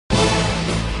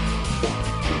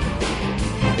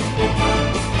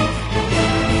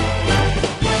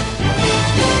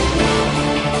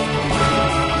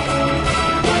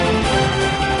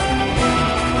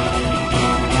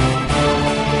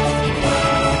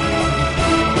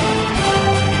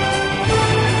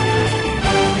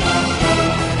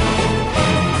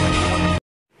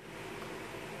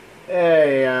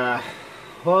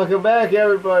Welcome back,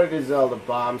 everybody, to Zelda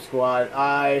Bomb Squad.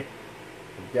 I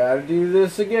gotta do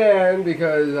this again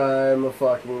because I'm a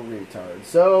fucking retard.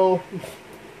 So,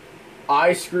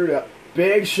 I screwed up.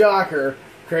 Big shocker.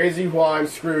 Crazy Juan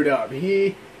screwed up.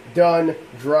 He done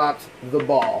dropped the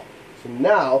ball. So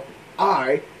now,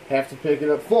 I have to pick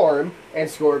it up for him and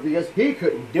score it because he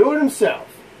couldn't do it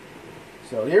himself.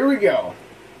 So, here we go.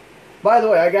 By the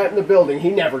way, I got in the building he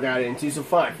never got into, so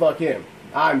fine, fuck him.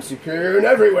 I'm superior in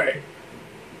every way.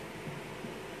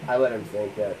 I let him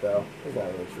think that, though. It's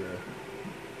not really true.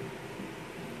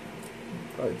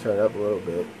 Probably turn it up a little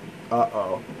bit.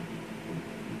 Uh-oh.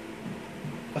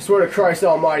 I swear to Christ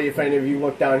almighty, if any of you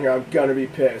look down here, I'm gonna be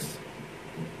pissed.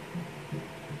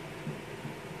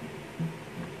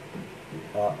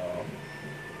 Uh-oh.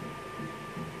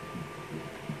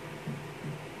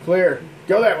 Clear.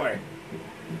 Go that way.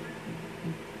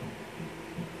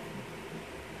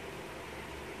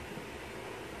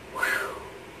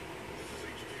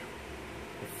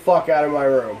 Fuck out of my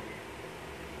room.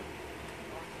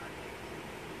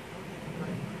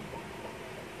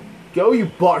 Go, you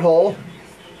butthole.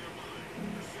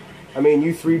 I mean,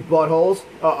 you three buttholes.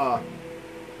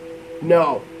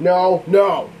 No, no,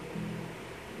 no.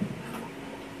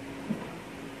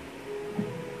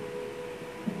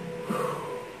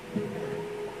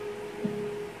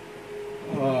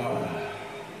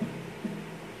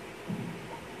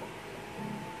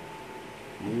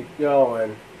 Keep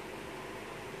going.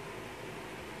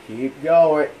 Keep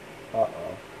going.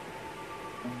 Uh-oh.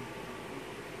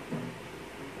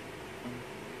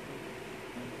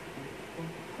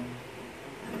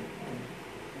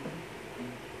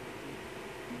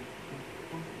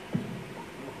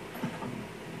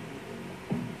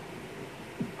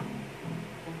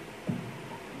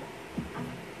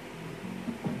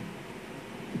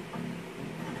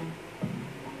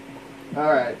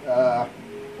 Alright,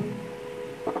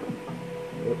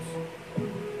 whoops.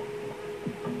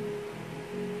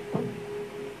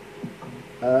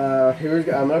 Here we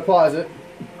go. I'm gonna pause it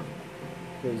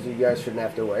because you guys shouldn't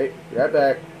have to wait. Be right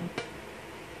back.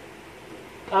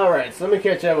 Alright, so let me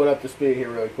catch everyone up to speed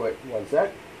here really quick. One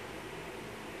sec.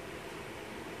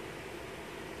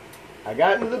 I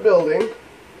got into the building.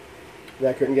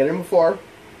 I couldn't get in before.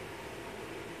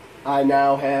 I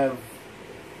now have...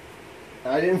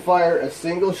 I didn't fire a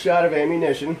single shot of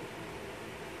ammunition.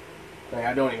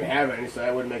 I don't even have any, so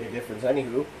that wouldn't make a difference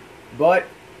anywho. But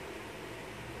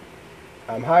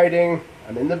I'm hiding.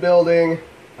 I'm in the building.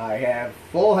 I have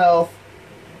full health.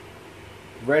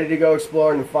 Ready to go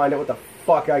exploring and find out what the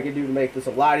fuck I can do to make this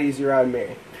a lot easier on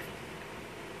me.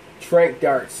 Trank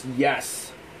darts,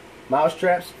 yes. Mouse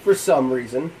traps, for some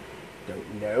reason.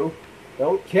 Don't know.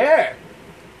 Don't care.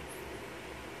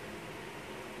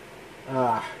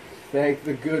 Ah, thank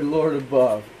the good Lord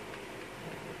above.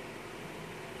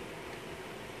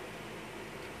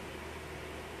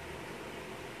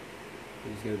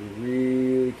 He's going to be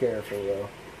really careful,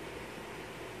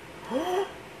 though.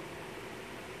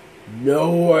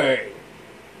 No way!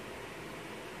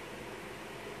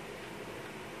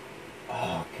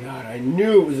 Oh, God, I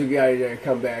knew it was a guy that had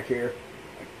come back here.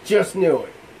 I just knew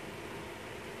it.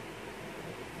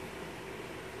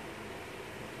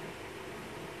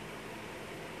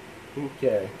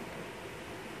 Okay.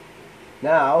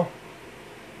 Now,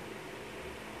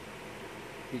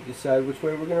 we decide which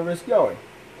way we're going to risk going.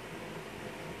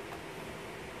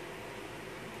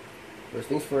 First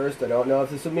things first, I don't know if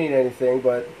this will mean anything,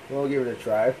 but we'll give it a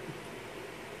try.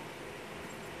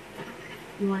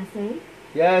 You want to say?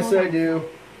 Yes, I do.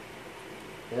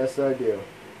 Yes, I do.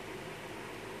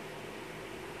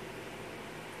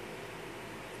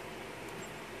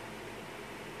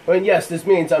 I mean, yes, this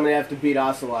means I'm gonna have to beat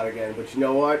Ocelot again, but you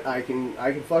know what? I can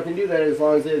fucking do that as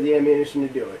long as I have the ammunition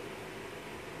to do it,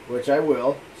 which I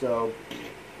will. So,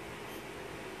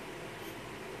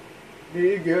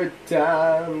 be good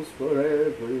times for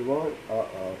everyone.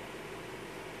 Uh-oh.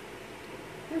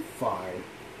 You're fine.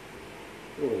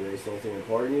 You didn't erase anything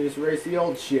important. You just erased the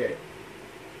old shit.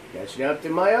 Catching up to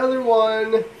my other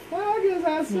one. I guess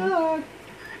I suck.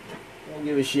 Don't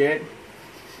give a shit.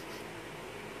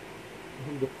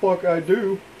 The fuck I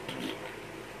do.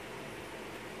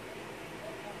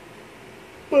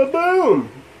 Ba-boom!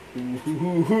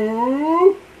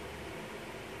 Ooh-hoo-hoo-hoo.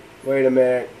 Wait a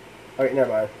minute. Alright,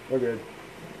 never mind. We're good.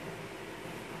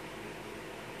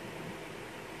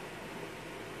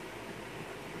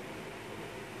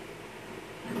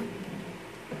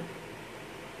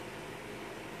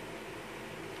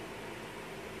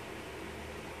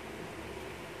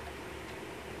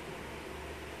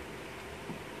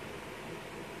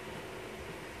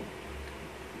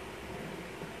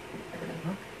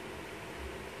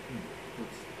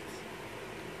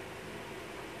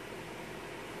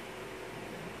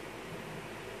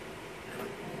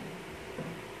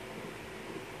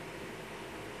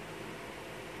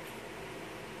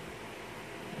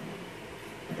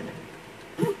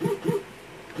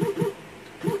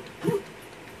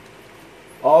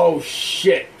 Oh,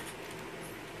 shit.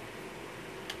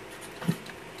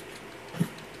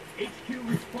 HQ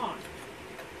respond.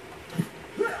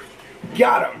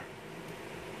 Got him.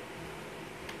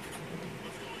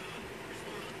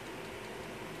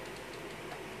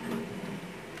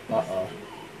 Uh-oh.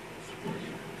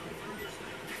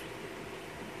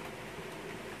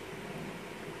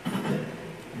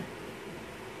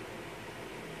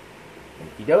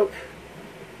 Okey doke.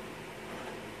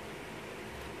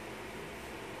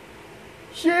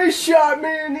 She shot me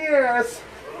in the ass.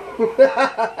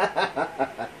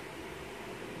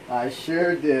 I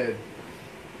sure did.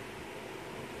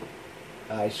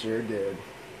 I sure did.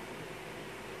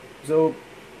 So,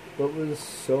 what was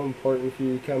so important for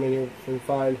you to come in here and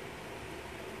find?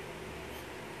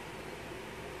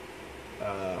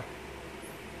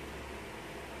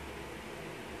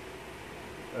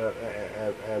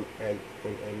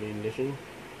 Ammunition?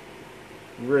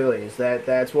 Really?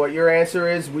 That's what your answer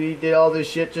is? We did all this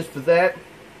shit just for that?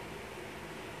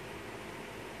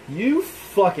 You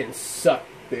fucking suck,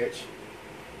 bitch.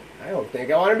 I don't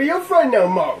think I want to be your friend no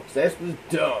more, 'cause this was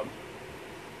dumb.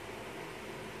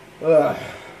 Ugh.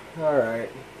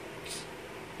 Alright.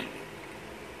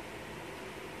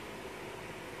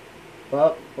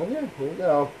 Well, okay, here we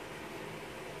go.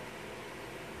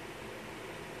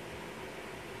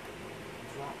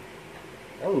 What's wrong?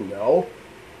 I don't know.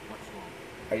 What's wrong?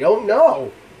 I don't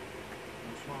know.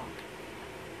 What's wrong?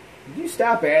 Did you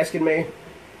stop asking me?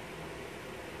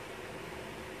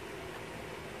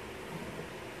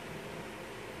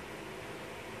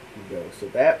 Go so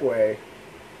that way.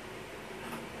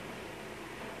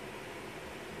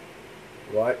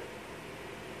 What?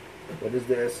 What is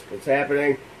this? What's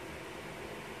happening?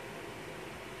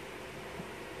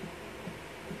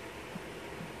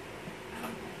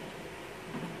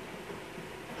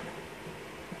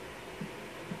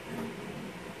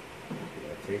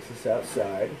 That takes us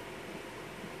outside.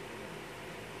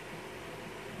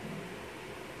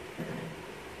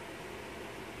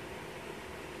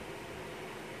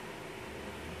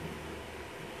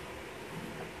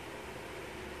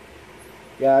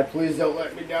 God, please don't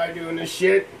let me die doing this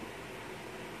shit.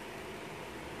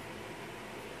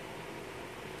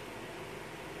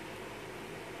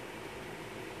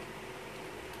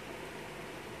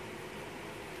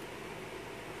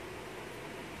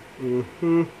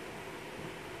 Mm-hmm.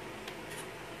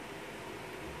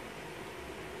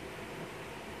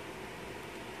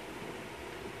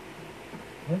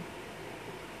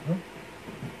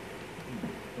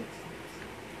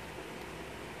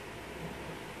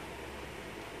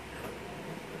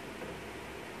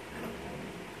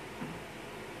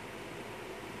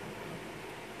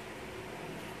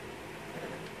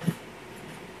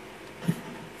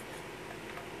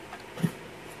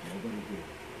 Nobody here.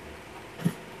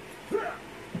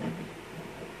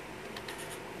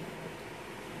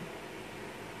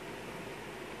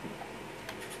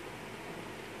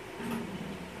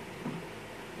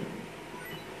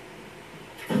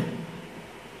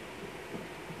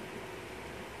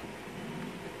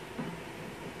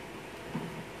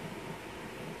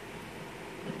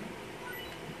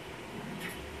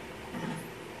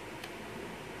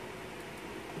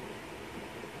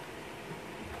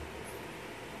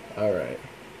 All right.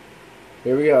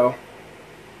 Here we go.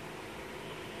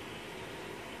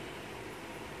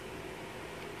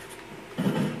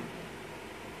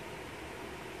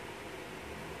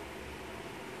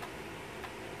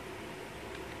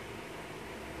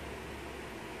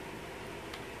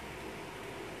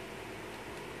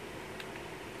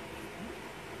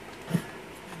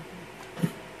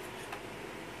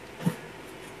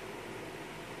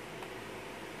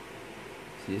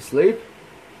 Is he asleep?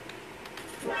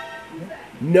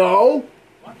 No.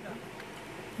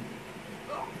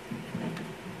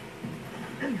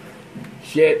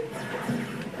 Shit.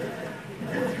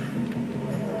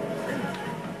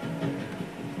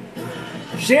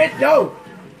 Shit, no.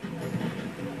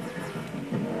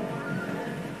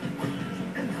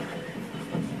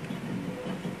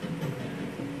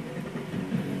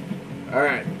 All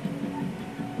right.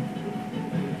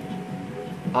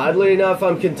 Oddly enough,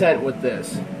 I'm content with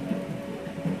this.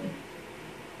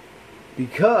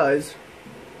 Because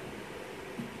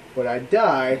when I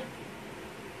die,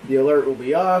 the alert will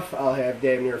be off, I'll have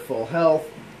damn near full health,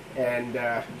 and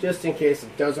just in case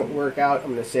it doesn't work out,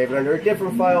 I'm going to save it under a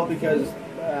different file because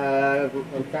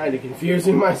I'm kind of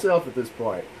confusing myself at this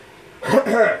point.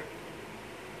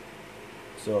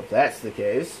 So if that's the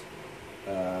case,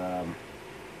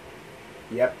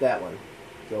 yep, that one.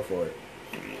 Go for it.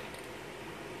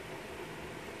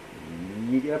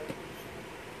 Yep.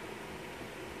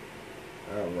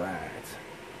 Alright.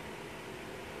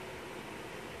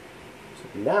 So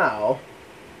now,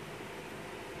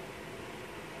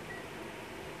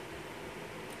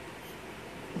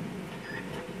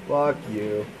 fuck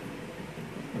you.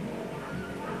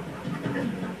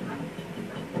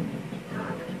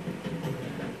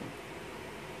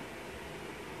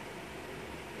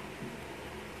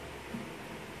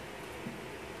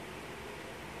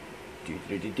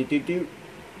 Do.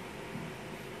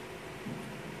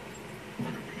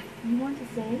 You want to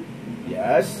save?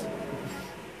 Yes.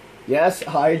 Yes,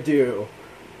 I do.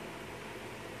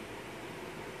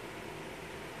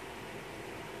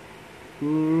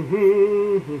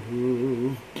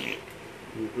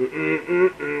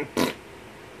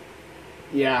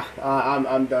 Yeah,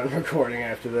 I'm done recording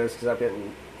after this because I'm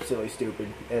getting silly stupid,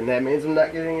 and that means I'm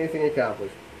not getting anything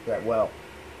accomplished that well.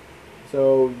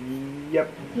 So, yep.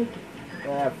 Take it.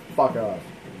 Fuck off.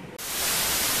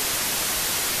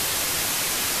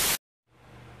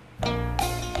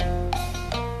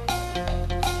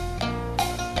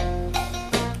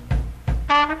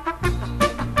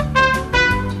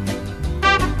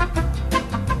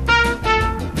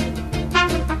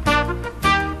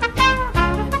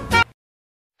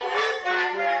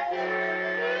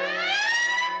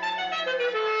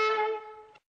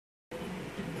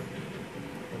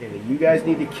 Okay, you guys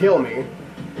need to kill me.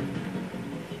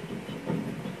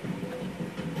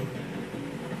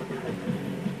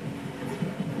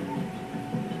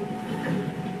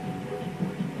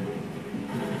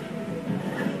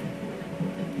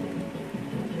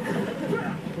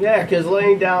 Yeah, because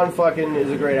laying down fucking is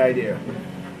a great idea.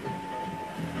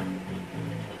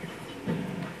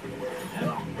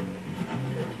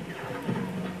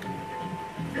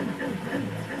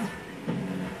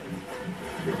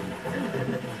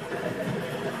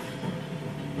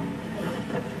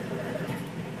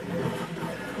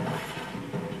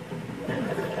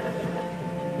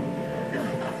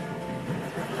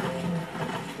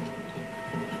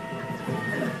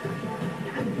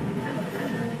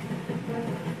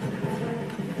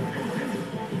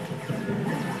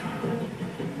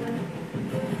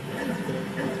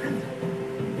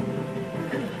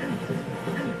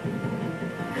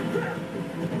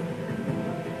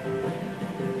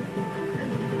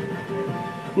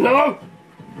 No!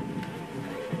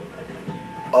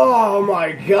 Oh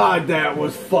my god, that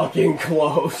was fucking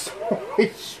close.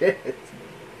 Holy shit.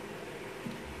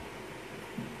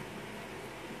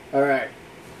 Alright.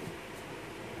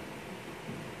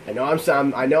 I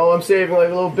know I'm saving like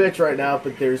a little bitch right now,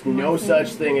 but there's no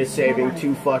such thing as saving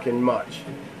too fucking much.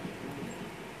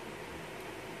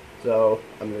 So,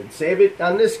 I'm going to save it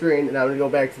on this screen, and I'm going to go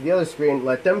back to the other screen,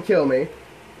 let them kill me,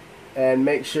 and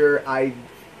make sure I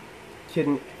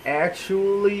can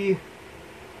actually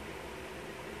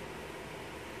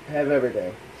have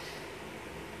everything.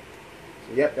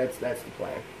 So, yep, that's the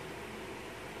plan.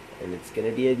 And it's going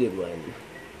to be a good one.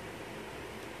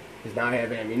 Because now I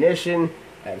have ammunition,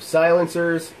 I have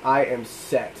silencers, I am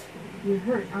set. You're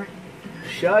hurt, aren't you?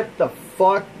 Shut the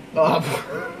fuck up.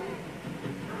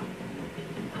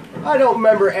 I don't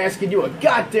remember asking you a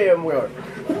goddamn word.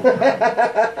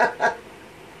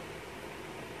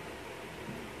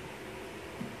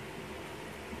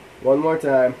 One more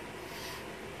time.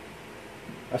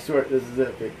 I swear this is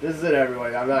it. This is it,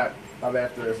 everyone. I'm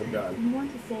after this, I'm done. You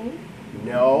want to save?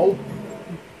 No.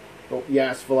 Oh,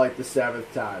 yes, for like the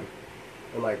 7th time.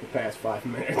 In like the past 5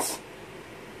 minutes.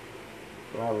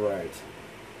 Alright.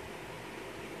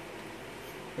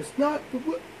 It's not the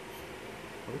wood.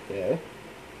 Okay.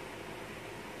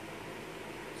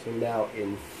 So now,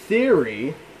 in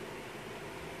theory...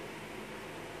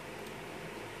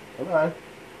 Come on.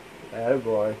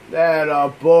 Attaboy.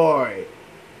 Attaboy.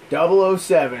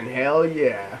 007, hell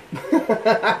yeah.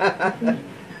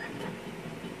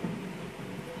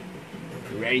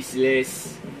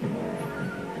 Priceless.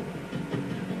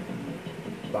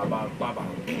 Ba-ba, ba-ba.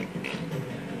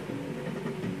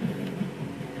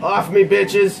 Off me,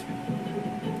 bitches.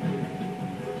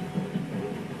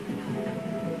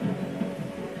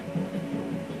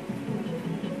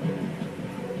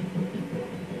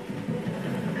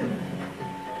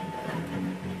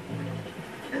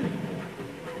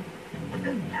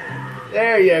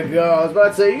 There you go. I was about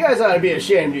to say, you guys ought to be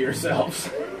ashamed of yourselves.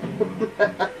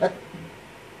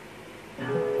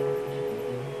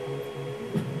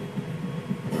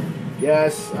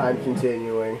 Yes, I'm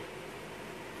continuing.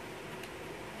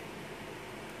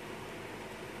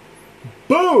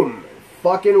 Boom!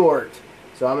 Fucking worked.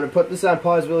 So I'm going to put this on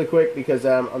pause really quick because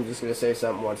I'm just going to say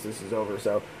something once this is over.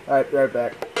 So, alright, right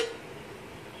back.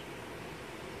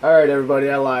 Alright, everybody,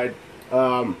 I lied.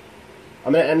 I'm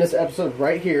going to end this episode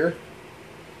right here.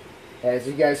 As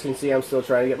you guys can see, I'm still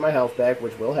trying to get my health back,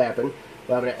 which will happen.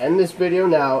 But I'm going to end this video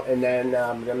now, and then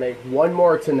I'm going to make one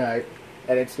more tonight,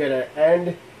 and it's going to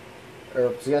end, or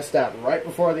it's going to stop right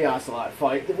before the Ocelot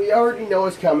fight that we already know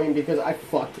is coming because I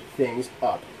fucked things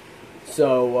up.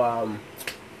 So,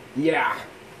 yeah.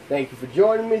 Thank you for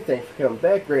joining me. Thank you for coming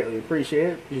back. Greatly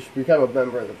appreciate it. You should become a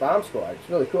member of the Bomb Squad. It's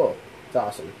really cool. It's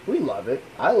awesome. We love it.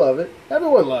 I love it.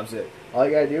 Everyone loves it. All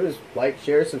you gotta do is like,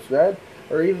 share, subscribe,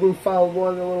 or even follow one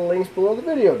of the little links below the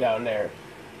video down there.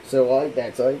 So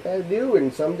that's all you gotta do,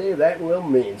 and someday that will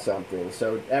mean something.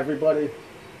 So everybody,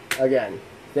 again,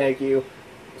 thank you.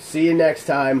 See you next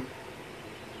time.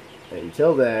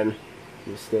 Until then,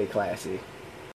 you stay classy.